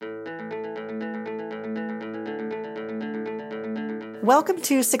Welcome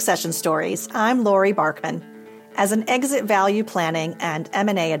to Succession Stories. I'm Lori Barkman. As an exit value planning and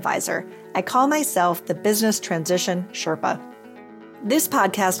M&A advisor, I call myself the Business Transition Sherpa. This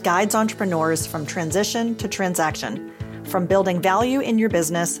podcast guides entrepreneurs from transition to transaction, from building value in your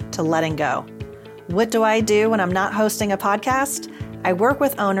business to letting go. What do I do when I'm not hosting a podcast? I work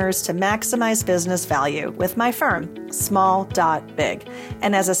with owners to maximize business value with my firm, Small.Big.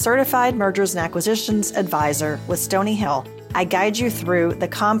 And as a certified mergers and acquisitions advisor with Stony Hill, I guide you through the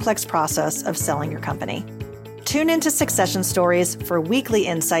complex process of selling your company. Tune into Succession Stories for weekly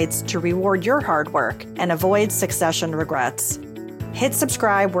insights to reward your hard work and avoid succession regrets. Hit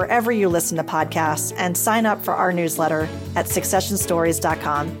subscribe wherever you listen to podcasts and sign up for our newsletter at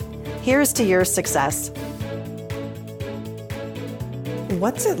successionstories.com. Here's to your success.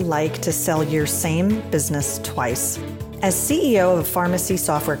 What's it like to sell your same business twice? As CEO of a pharmacy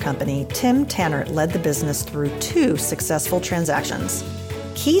software company, Tim Tannert led the business through 2 successful transactions.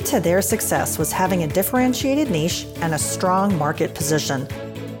 Key to their success was having a differentiated niche and a strong market position.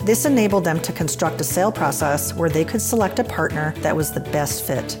 This enabled them to construct a sale process where they could select a partner that was the best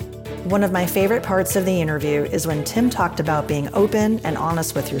fit. One of my favorite parts of the interview is when Tim talked about being open and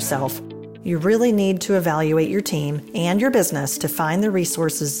honest with yourself. You really need to evaluate your team and your business to find the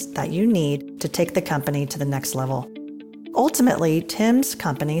resources that you need to take the company to the next level. Ultimately, Tim's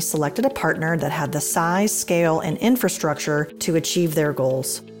company selected a partner that had the size, scale, and infrastructure to achieve their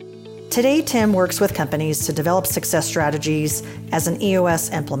goals. Today, Tim works with companies to develop success strategies as an EOS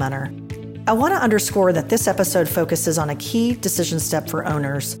implementer. I want to underscore that this episode focuses on a key decision step for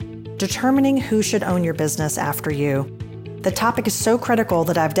owners, determining who should own your business after you. The topic is so critical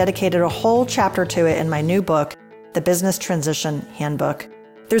that I've dedicated a whole chapter to it in my new book, The Business Transition Handbook.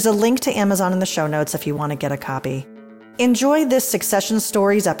 There's a link to Amazon in the show notes if you want to get a copy. Enjoy this Succession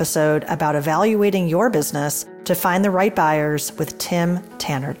Stories episode about evaluating your business to find the right buyers with Tim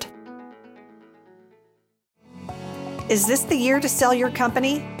Tannert. Is this the year to sell your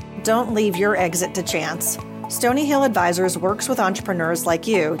company? Don't leave your exit to chance. Stony Hill Advisors works with entrepreneurs like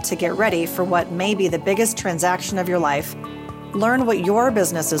you to get ready for what may be the biggest transaction of your life. Learn what your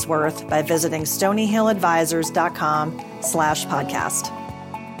business is worth by visiting stonyhilladvisors.com/podcast.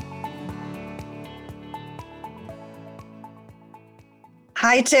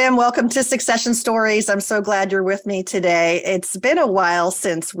 Hi, Tim. Welcome to Succession Stories. I'm so glad you're with me today. It's been a while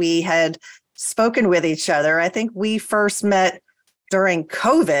since we had spoken with each other. I think we first met during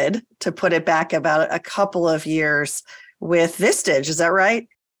COVID, to put it back about a couple of years with Vistage. Is that right?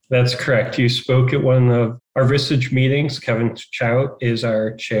 That's correct. You spoke at one of our Vistage meetings. Kevin Chout is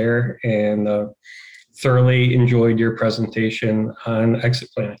our chair, and thoroughly enjoyed your presentation on exit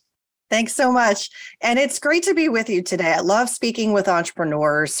planning. Thanks so much. And it's great to be with you today. I love speaking with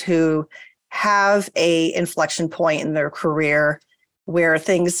entrepreneurs who have a inflection point in their career where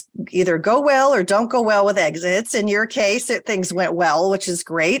things either go well or don't go well with exits. In your case, things went well, which is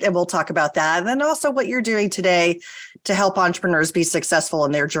great. And we'll talk about that. And then also what you're doing today to help entrepreneurs be successful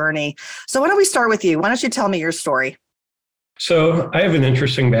in their journey. So why don't we start with you? Why don't you tell me your story? So I have an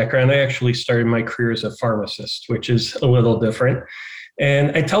interesting background. I actually started my career as a pharmacist, which is a little different.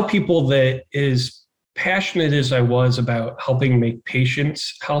 And I tell people that as passionate as I was about helping make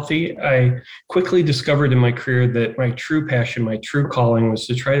patients healthy, I quickly discovered in my career that my true passion, my true calling was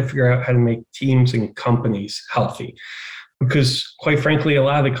to try to figure out how to make teams and companies healthy. Because quite frankly, a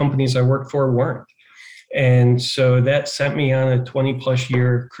lot of the companies I worked for weren't. And so that sent me on a 20 plus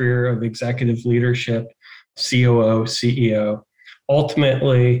year career of executive leadership, COO, CEO,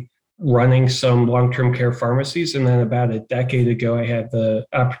 ultimately running some long-term care pharmacies. And then about a decade ago, I had the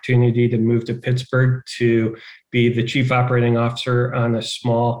opportunity to move to Pittsburgh to be the chief operating officer on a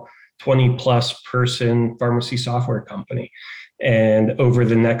small 20 plus person pharmacy software company. And over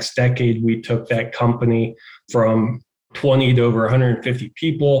the next decade, we took that company from 20 to over 150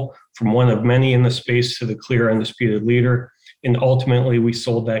 people, from one of many in the space to the clear undisputed leader. And ultimately, we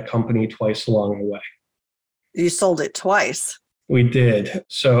sold that company twice along the way. You sold it twice. We did.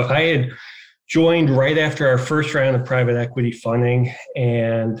 So I had joined right after our first round of private equity funding,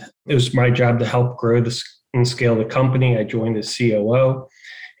 and it was my job to help grow and scale the company. I joined as COO,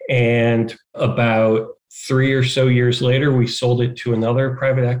 and about 3 or so years later, we sold it to another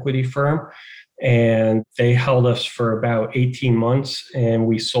private equity firm, and they held us for about 18 months, and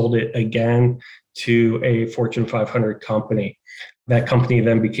we sold it again to a Fortune 500 company. That company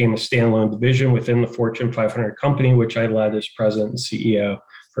then became a standalone division within the Fortune 500 company, which I led as president and CEO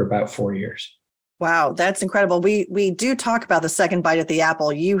for about 4 years. Wow, that's incredible. We do talk about the second bite at the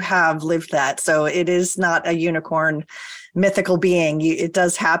apple. You have lived that. So it is not a unicorn mythical being. It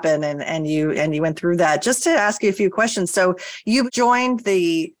does happen, and you went through that. Just to ask you a few questions. So you joined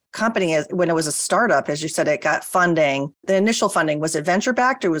the company when it was a startup, as you said, it got funding. The initial funding, was it venture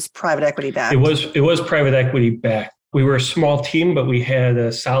backed or was private equity backed? It was private equity backed. We were a small team, but we had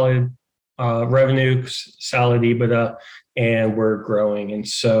a solid revenue, solid EBITDA, and we're growing. And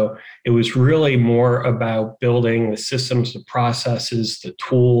so it was really more about building the systems, the processes, the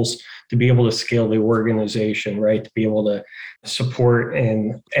tools to be able to scale the organization, right? To be able to support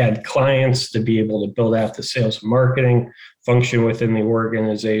and add clients, to be able to build out the sales and marketing function within the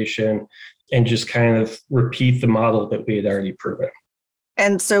organization, and just kind of repeat the model that we had already proven.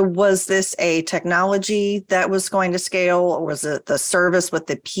 And so was this a technology that was going to scale, or was it the service with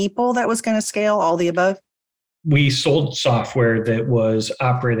the people that was going to scale, all the above? We sold software that was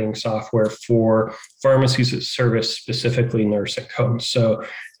operating software for pharmacies that service specifically nursing homes. So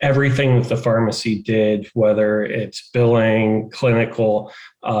everything that the pharmacy did, whether it's billing, clinical,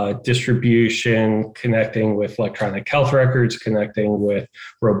 distribution, connecting with electronic health records, connecting with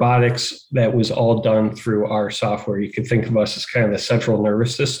robotics, that was all done through our software. You could think of us as kind of the central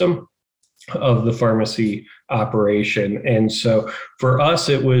nervous system of the pharmacy operation. And so for us,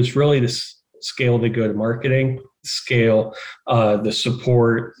 it was really this scale the go-to-marketing, scale the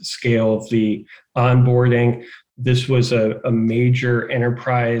support, scale the onboarding. This was a major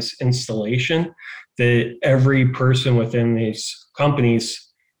enterprise installation that every person within these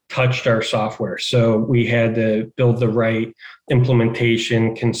companies touched our software. So we had to build the right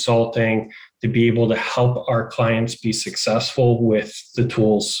implementation, consulting to be able to help our clients be successful with the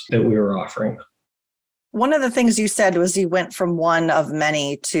tools that we were offering. One of the things you said was you went from one of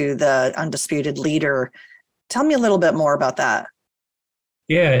many to the undisputed leader. Tell me a little bit more about that.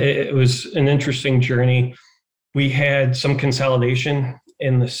 Yeah, it was an interesting journey. We had some consolidation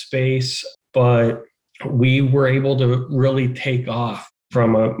in the space, but we were able to really take off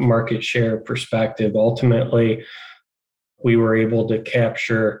from a market share perspective. Ultimately, we were able to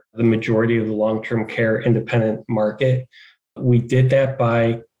capture the majority of the long-term care independent market. We did that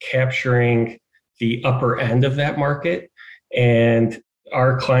by capturing the upper end of that market, and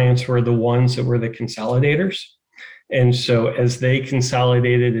our clients were the ones that were the consolidators. And so as they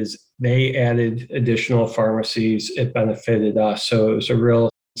consolidated, as they added additional pharmacies, it benefited us. So it was a real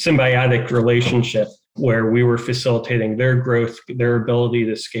symbiotic relationship where we were facilitating their growth, their ability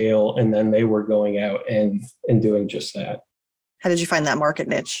to scale, and then they were going out and doing just that. How did you find that market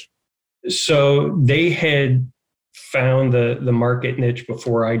niche? So they had found the market niche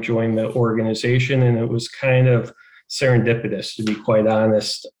before I joined the organization, and it was kind of serendipitous, to be quite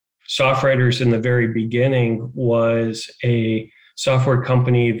honest. SoftWriters in the very beginning was a software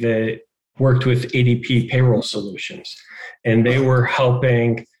company that worked with ADP payroll solutions, and they were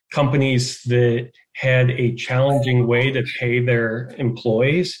helping companies that had a challenging way to pay their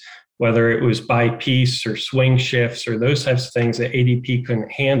employees, whether it was by piece or swing shifts or those types of things that ADP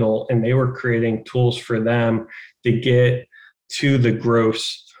couldn't handle. And they were creating tools for them to get to the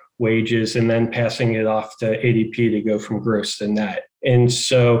gross wages and then passing it off to ADP to go from gross to net. And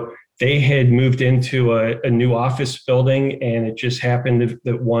so they had moved into a new office building, and it just happened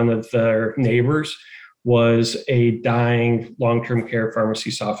that one of their neighbors was a dying long-term care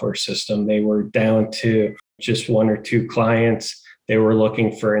pharmacy software system. They were down to just one or two clients. They were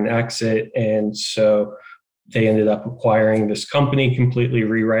looking for an exit. And so they ended up acquiring this company, completely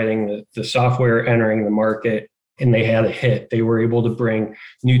rewriting the software, entering the market, and they had a hit. They were able to bring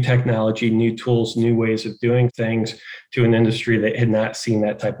new technology, new tools, new ways of doing things to an industry that had not seen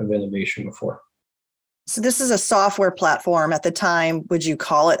that type of innovation before. So this is a software platform. At the time, would you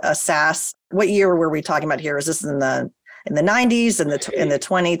call it a SaaS? What year were we talking about here? Is this in the 90s, in the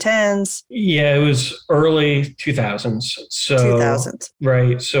 2010s? Yeah, it was early 2000s. So 2000s.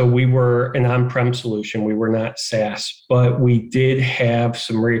 Right. So we were an on-prem solution. We were not SaaS, but we did have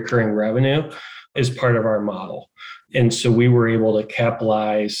some recurring revenue as part of our model. And so we were able to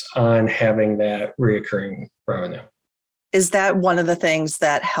capitalize on having that recurring revenue. Is that one of the things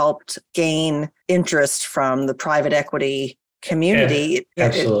that helped gain interest from the private equity community? Yeah,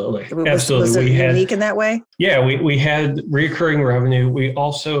 absolutely. Absolutely. Was it unique in that way? Yeah, we had recurring revenue. We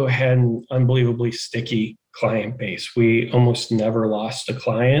also had an unbelievably sticky client base. We almost never lost a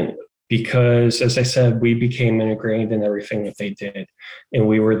client because, as I said, we became integrated in everything that they did, and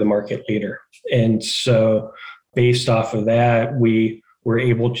we were the market leader. And so based off of that, we were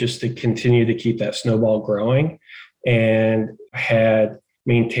able just to continue to keep that snowball growing, and had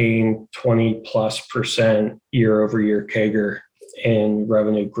maintained 20+% year over year CAGR in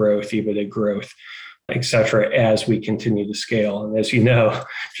revenue growth, EBITDA growth, et cetera, as we continue to scale. And as you know,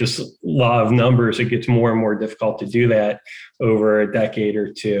 just law of numbers, it gets more and more difficult to do that over a decade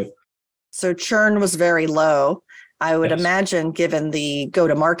or two. So churn was very low. I would Yes. imagine, given the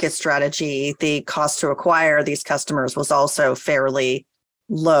go-to-market strategy, the cost to acquire these customers was also fairly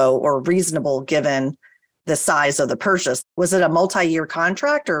low or reasonable given the size of the purchase. Was it a multi-year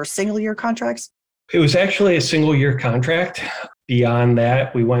contract or single-year contracts? It was actually a single year contract. Beyond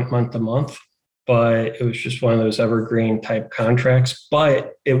that, we went month to month, but it was just one of those evergreen type contracts.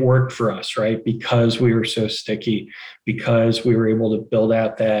 But it worked for us, right? Because we were so sticky, because we were able to build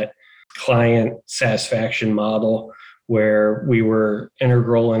out that client satisfaction model where we were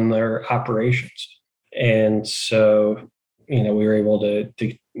integral in their operations. And so, we were able to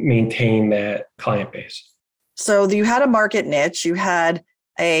maintain that client base. So you had a market niche, you had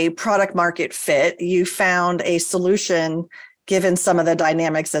a product market fit, you found a solution given some of the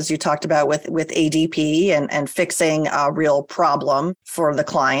dynamics, as you talked about with ADP and fixing a real problem for the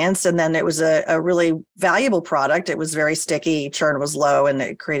clients. And then it was a really valuable product. It was very sticky, churn was low, and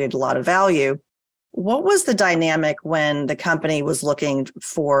it created a lot of value. What was the dynamic when the company was looking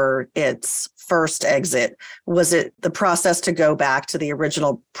for its first exit? Was it the process to go back to the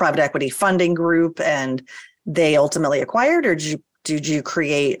original private equity funding group and they ultimately acquired, or did you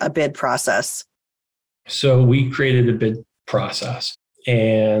create a bid process? So we created a bid process.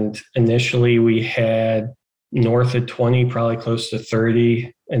 And initially we had north of 20, probably close to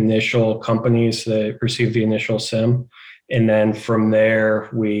 30 initial companies that received the initial SIM. And then from there,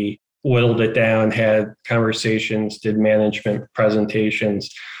 we whittled it down, had conversations, did management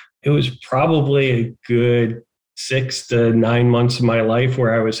presentations. It was probably a good 6 to 9 months of my life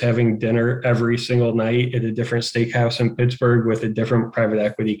where I was having dinner every single night at a different steakhouse in Pittsburgh with a different private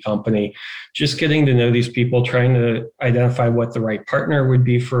equity company, just getting to know these people, trying to identify what the right partner would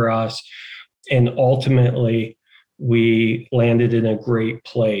be for us. And ultimately, we landed in a great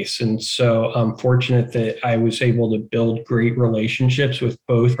place. And so I'm fortunate that I was able to build great relationships with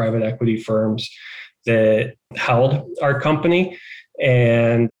both private equity firms that held our company.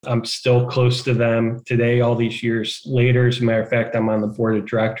 And I'm still close to them today, all these years later. As a matter of fact, I'm on the board of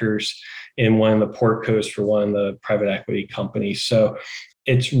directors in one of the portcos for one of the private equity companies. So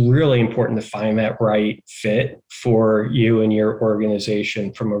it's really important to find that right fit for you and your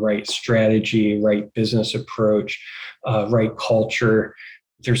organization from a right strategy, right business approach, right culture.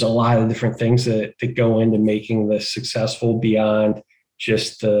 There's a lot of different things that go into making this successful beyond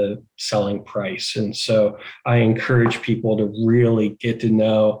just the selling price. And so I encourage people to really get to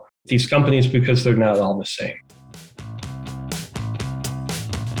know these companies because they're not all the same.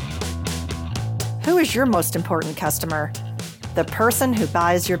 Who is your most important customer? The person who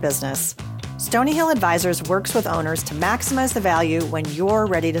buys your business. Stony Hill Advisors works with owners to maximize the value when you're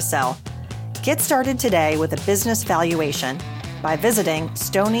ready to sell. Get started today with a business valuation by visiting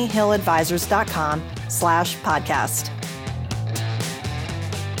stonyhilladvisors.com/podcast.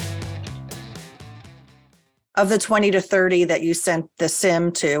 Of the 20 to 30 that you sent the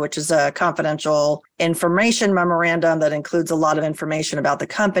SIM to, which is a confidential information memorandum that includes a lot of information about the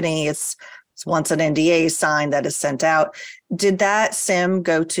company, it's once an NDA is signed that is sent out. Did that SIM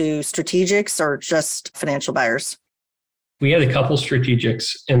go to strategics or just financial buyers? We had a couple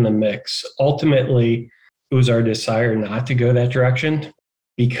strategics in the mix. Ultimately, it was our desire not to go that direction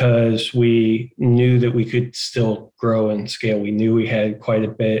because we knew that we could still grow and scale. We knew we had quite a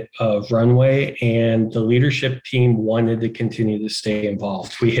bit of runway, and the leadership team wanted to continue to stay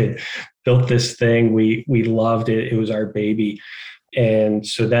involved. We had built this thing. We loved it. It was our baby. And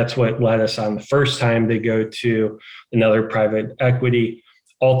so that's what led us on the first time to go to another private equity.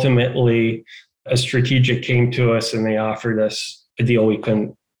 Ultimately, a strategic came to us and they offered us a deal we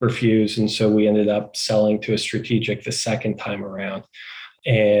couldn't refuse. And so we ended up selling to a strategic the second time around.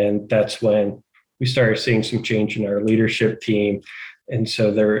 And that's when we started seeing some change in our leadership team. And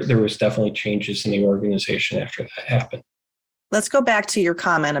so there was definitely changes in the organization after that happened. Let's go back to your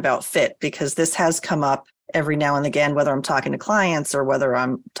comment about fit, because this has come up every now and again, whether I'm talking to clients or whether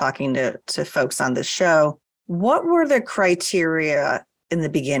I'm talking to folks on this show. What were the criteria in the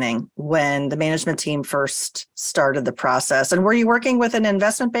beginning when the management team first started the process? And were you working with an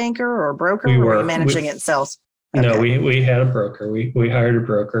investment banker or a broker, or were you managing it yourselves? Okay. No, we had a broker. We hired a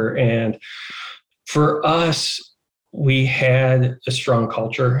broker. And for us, we had a strong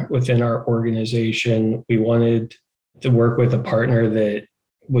culture within our organization. We wanted to work with a partner that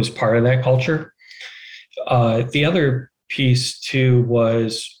was part of that culture. The other piece too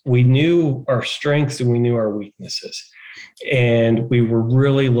was we knew our strengths and we knew our weaknesses. And we were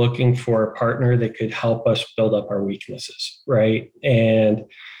really looking for a partner that could help us build up our weaknesses, right? And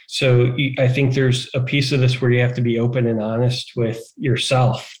so I think there's a piece of this where you have to be open and honest with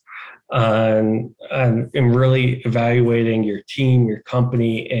yourself on and really evaluating your team, your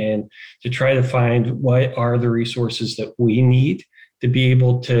company, and to try to find what are the resources that we need to be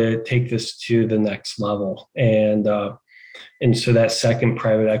able to take this to the next level. And so that second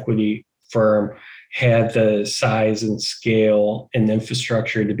private equity firm had the size and scale and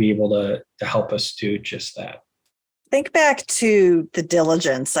infrastructure to be able to help us do just that. Think back to the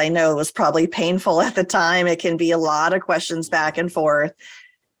diligence. I know it was probably painful at the time. It can be a lot of questions back and forth.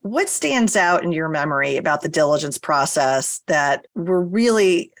 What stands out in your memory about the diligence process that were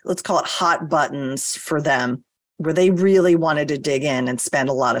really, let's call it hot buttons for them, where they really wanted to dig in and spend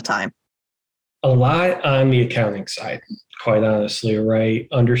a lot of time? A lot on the accounting side, quite honestly, right?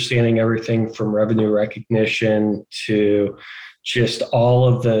 Understanding everything from revenue recognition to just all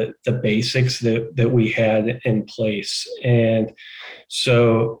of the basics that we had in place. And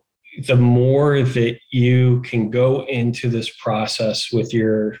so the more that you can go into this process with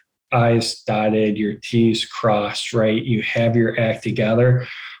your I's dotted, your T's crossed, right? You have your act together,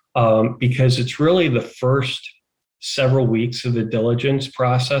 because it's really the first several weeks of the diligence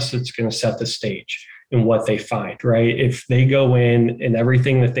process that's going to set the stage and what they find, right? If they go in and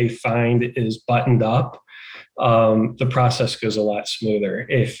everything that they find is buttoned up, the process goes a lot smoother.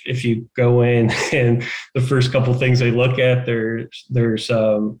 If you go in and the first couple of things they look at, there's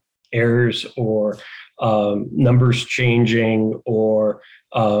errors or numbers changing, or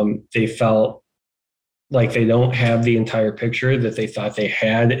they felt like they don't have the entire picture that they thought they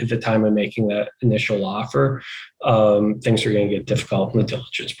had at the time of making that initial offer, things are going to get difficult in the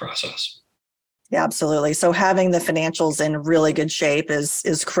diligence process. Yeah, absolutely. So having the financials in really good shape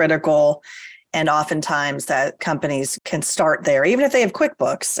is critical. And oftentimes that companies can start there, even if they have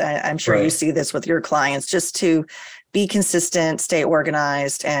QuickBooks. I'm sure you see this with your clients, just to be consistent, stay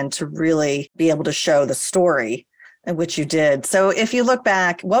organized, and to really be able to show the story, which you did. So if you look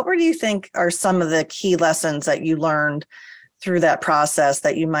back, what do you think are some of the key lessons that you learned through that process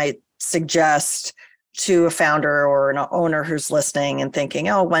that you might suggest to a founder or an owner who's listening and thinking,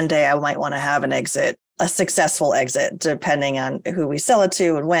 oh, one day I might want to have an exit, a successful exit, depending on who we sell it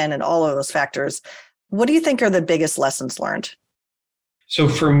to and when and all of those factors? What do you think are the biggest lessons learned? So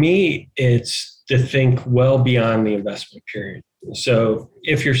for me, it's to think well beyond the investment period. So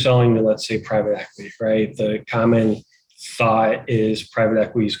if you're selling to, let's say, private equity, right? The common thought is private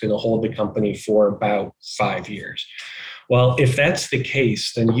equity is going to hold the company for about 5 years. Well, if that's the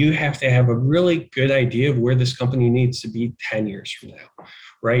case, then you have to have a really good idea of where this company needs to be 10 years from now,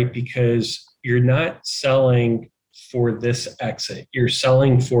 right? Because you're not selling for this exit, you're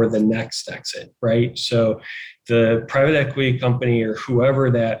selling for the next exit, right? So the private equity company or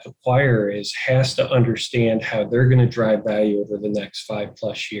whoever that acquirer is has to understand how they're going to drive value over the next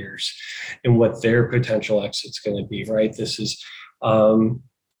 5+ years and what their potential exit's going to be, right? This is,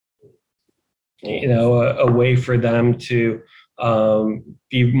 a way for them to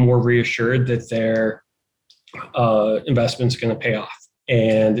be more reassured that their investment's going to pay off.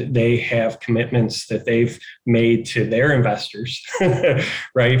 And they have commitments that they've made to their investors,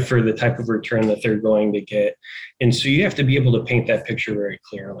 right, for the type of return that they're going to get. And so you have to be able to paint that picture very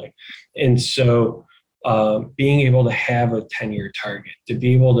clearly. And so being able to have a 10-year target, to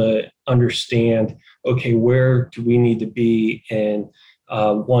be able to understand, okay, where do we need to be in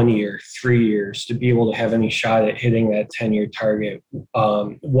 1 year, 3 years, to be able to have any shot at hitting that 10-year target?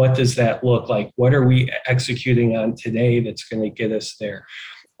 What does that look like? What are we executing on today that's going to get us there?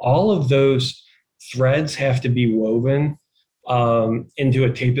 All of those threads have to be woven into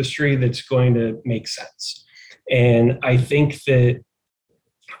a tapestry that's going to make sense. And I think that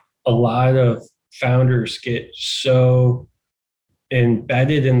a lot of founders get so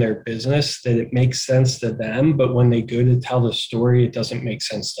embedded in their business that it makes sense to them, but when they go to tell the story, it doesn't make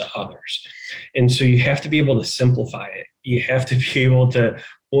sense to others. And so you have to be able to simplify it. You have to be able to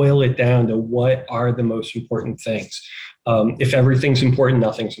boil it down to what are the most important things. If everything's important,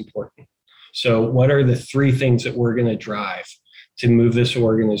 nothing's important. So what are the 3 things that we're going to drive to move this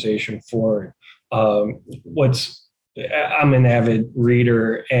organization forward? I'm an avid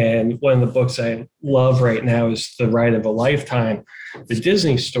reader, and one of the books I love right now is The Ride of a Lifetime, the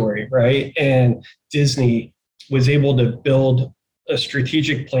Disney story, right? And Disney was able to build a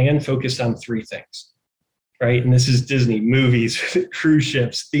strategic plan focused on 3 things, right? And this is Disney: movies, cruise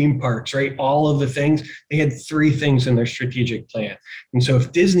ships, theme parks, right? All of the things. They had 3 things in their strategic plan. And so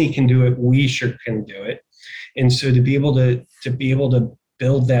if Disney can do it, we sure can do it. And so to be able to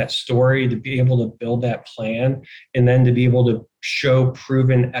build that story, to be able to build that plan, and then to be able to show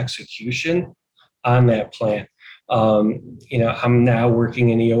proven execution on that plan. I'm now working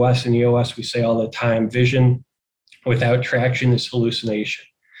in EOS. In EOS, we say all the time, vision without traction is hallucination,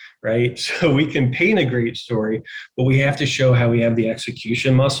 right? So we can paint a great story, but we have to show how we have the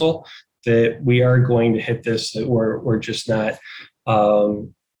execution muscle, that we are going to hit this, that we're just not,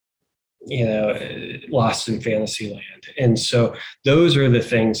 lost in fantasy land. And so those are the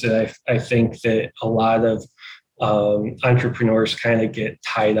things that I think that a lot of entrepreneurs kind of get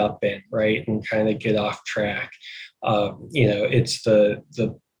tied up in, right? And kind of get off track. It's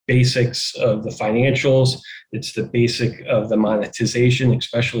the basics of the financials. It's the basic of the monetization,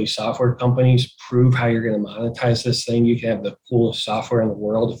 especially software companies. Prove how you're going to monetize this thing. You can have the coolest software in the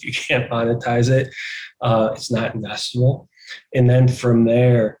world. If you can't monetize it, it's not investable. And then from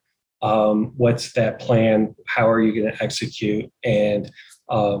there, what's that plan? How are you going to execute, and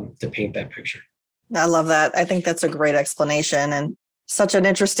to paint that picture? I love that. I think that's a great explanation, and such an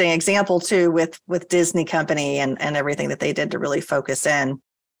interesting example too with Disney Company and everything that they did to really focus in.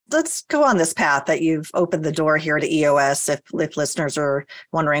 Let's go on this path that you've opened the door here to EOS. If listeners are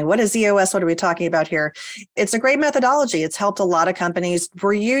wondering, what is EOS? What are we talking about here? It's a great methodology. It's helped a lot of companies.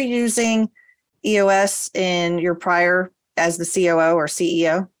 Were you using EOS in your prior as the COO or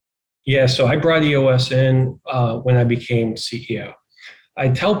CEO? Yeah, so I brought EOS in when I became CEO. I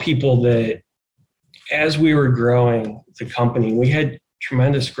tell people that as we were growing the company, we had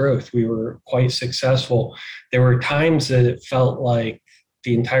tremendous growth. We were quite successful. There were times that it felt like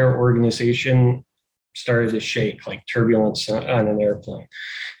the entire organization started to shake, like turbulence on an airplane.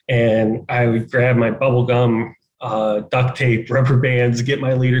 And I would grab my bubble gum, duct tape, rubber bands, get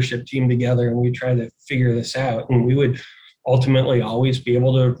my leadership team together, and we try to figure this out. And we would ultimately always be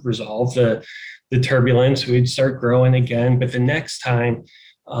able to resolve the turbulence. We'd start growing again. But the next time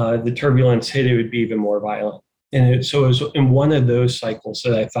the turbulence hit, it would be even more violent. And so it was in one of those cycles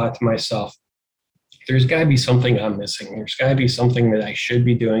that I thought to myself, there's got to be something I'm missing. There's got to be something that I should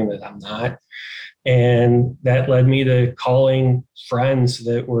be doing that I'm not. And that led me to calling friends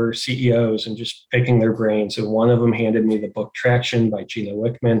that were CEOs and just picking their brains. And one of them handed me the book Traction by Gino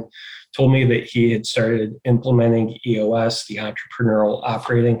Wickman, told me that he had started implementing EOS, the Entrepreneurial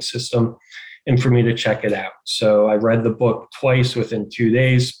Operating System, and for me to check it out. So I read the book twice within 2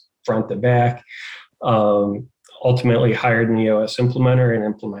 days, front to back, ultimately hired an EOS implementer and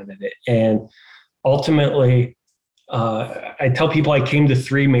implemented it. And ultimately, I tell people I came to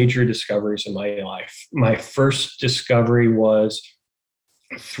 3 major discoveries in my life. My first discovery was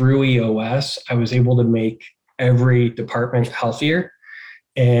through EOS, I was able to make every department healthier.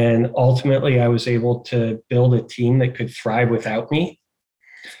 And ultimately, I was able to build a team that could thrive without me.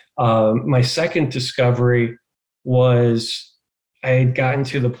 My second discovery was I had gotten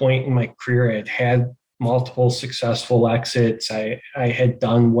to the point in my career, I had had multiple successful exits. I had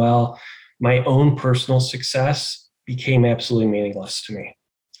done well. My own personal success became absolutely meaningless to me.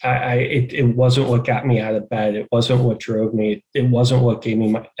 It wasn't what got me out of bed. It wasn't what drove me. It wasn't what gave me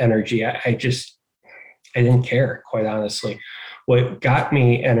my energy. I didn't care, quite honestly. What got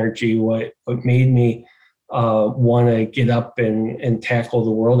me energy, what made me want to get up and tackle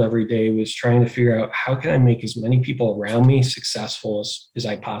the world every day was trying to figure out how can I make as many people around me successful as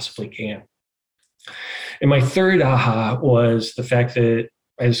I possibly can. And my third aha was the fact that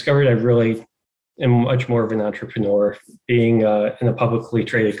I discovered I really am much more of an entrepreneur. Being in a publicly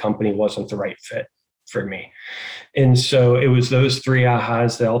traded company wasn't the right fit for me. And so it was those 3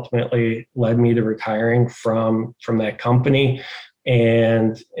 ahas that ultimately led me to retiring from that company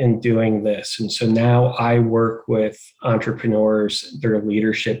and doing this. And so now I work with entrepreneurs, their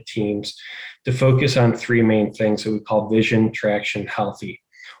leadership teams, to focus on 3 main things that we call vision, traction, healthy.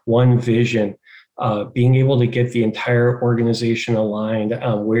 One, vision. Being able to get the entire organization aligned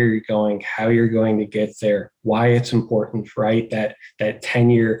on where you're going, how you're going to get there, why it's important, right? That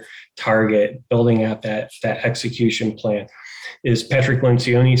 10-year target, building out that execution plan. As Patrick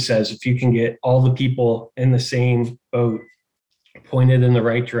Lencioni says, if you can get all the people in the same boat, pointed in the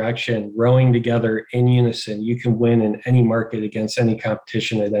right direction, rowing together in unison, you can win in any market against any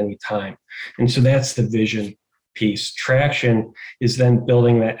competition at any time. And so that's the vision piece. Traction is then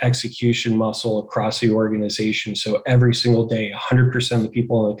building that execution muscle across the organization. So every single day, 100% of the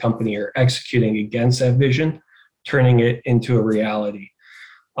people in the company are executing against that vision, turning it into a reality.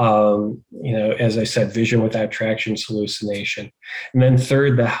 As I said, vision without traction is hallucination. And then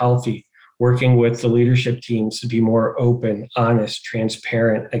third, the healthy, working with the leadership teams to be more open, honest,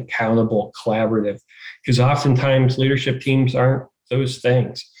 transparent, accountable, collaborative, because oftentimes leadership teams aren't those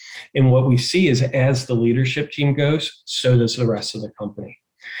things. And what we see is as the leadership team goes, so does the rest of the company.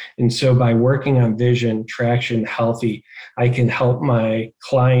 And so by working on vision, traction, healthy, I can help my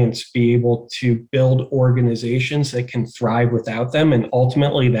clients be able to build organizations that can thrive without them. And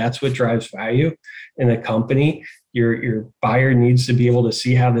ultimately, that's what drives value in a company. Your buyer needs to be able to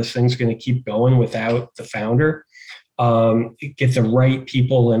see how this thing's going to keep going without the founder. Get the right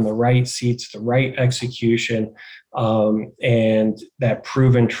people in the right seats, the right execution, and that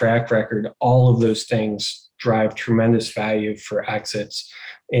proven track record. All of those things drive tremendous value for exits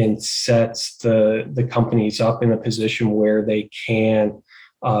and sets the companies up in a position where they can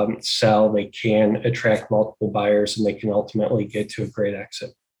sell, they can attract multiple buyers, and they can ultimately get to a great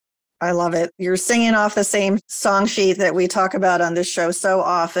exit. I love it. You're singing off the same song sheet that we talk about on this show so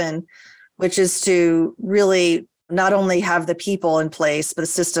often, which is to really not only have the people in place, but the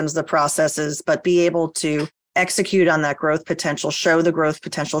systems, the processes, but be able to execute on that growth potential, show the growth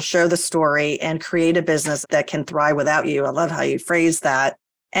potential, show the story, and create a business that can thrive without you. I love how you phrase that.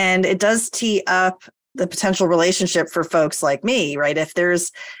 And it does tee up the potential relationship for folks like me, right? If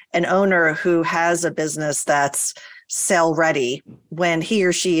there's an owner who has a business that's sell ready, when he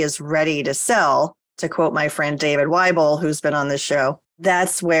or she is ready to sell, to quote my friend David Weibel, who's been on this show,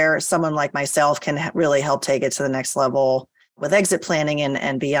 that's where someone like myself can really help take it to the next level with exit planning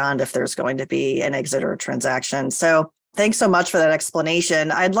and beyond if there's going to be an exit or a transaction. So thanks so much for that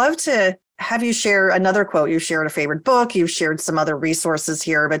explanation. I'd love to have you share another quote. You shared a favorite book, you've shared some other resources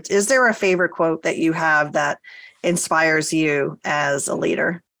here, but is there a favorite quote that you have that inspires you as a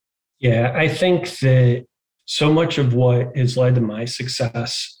leader? Yeah, I think that so much of what has led to my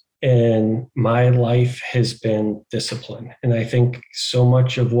success in my life has been discipline. And I think so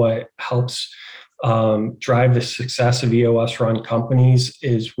much of what helps drive the success of EOS run companies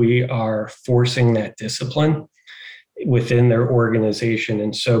is we are forcing that discipline within their organization.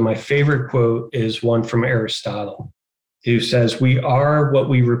 And so my favorite quote is one from Aristotle, who says, "We are what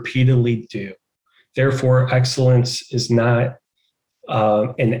we repeatedly do. Therefore, excellence is not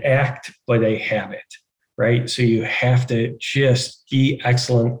an act, but a habit." Right? So you have to just be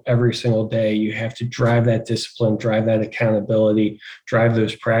excellent every single day. You have to drive that discipline, drive that accountability, drive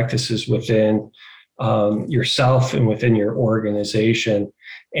those practices within yourself and within your organization.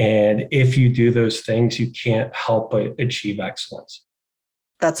 And if you do those things, you can't help but achieve excellence.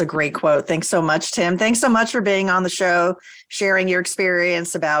 That's a great quote. Thanks so much, Tim. Thanks so much for being on the show, sharing your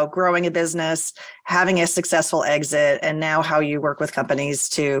experience about growing a business, having a successful exit, and now how you work with companies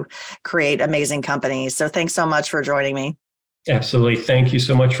to create amazing companies. So thanks so much for joining me. Absolutely. Thank you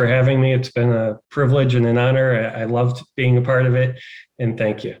so much for having me. It's been a privilege and an honor. I loved being a part of it. And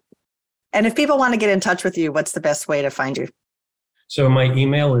thank you. And if people want to get in touch with you, what's the best way to find you? So my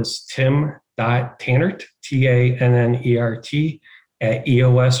email is tim.tannert, Tannert, at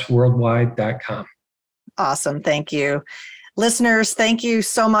eosworldwide.com. Awesome. Thank you. Listeners, thank you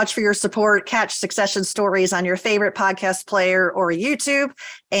so much for your support. Catch Succession Stories on your favorite podcast player or YouTube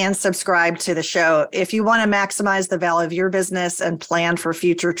and subscribe to the show. If you want to maximize the value of your business and plan for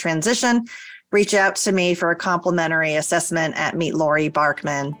future transition, reach out to me for a complimentary assessment at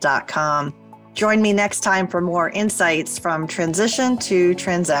meetloribarkman.com. Join me next time for more insights from transition to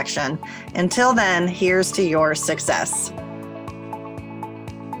transaction. Until then, here's to your success.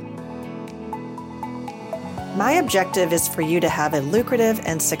 My objective is for you to have a lucrative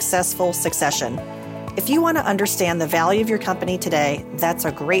and successful succession. If you want to understand the value of your company today, that's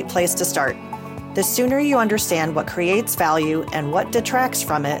a great place to start. The sooner you understand what creates value and what detracts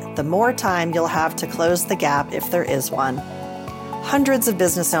from it, the more time you'll have to close the gap if there is one. Hundreds of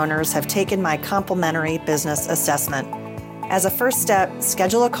business owners have taken my complimentary business assessment. As a first step,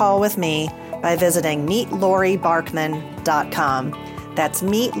 schedule a call with me by visiting meetloribarkman.com. That's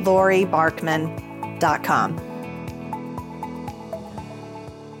meetloribarkman.com.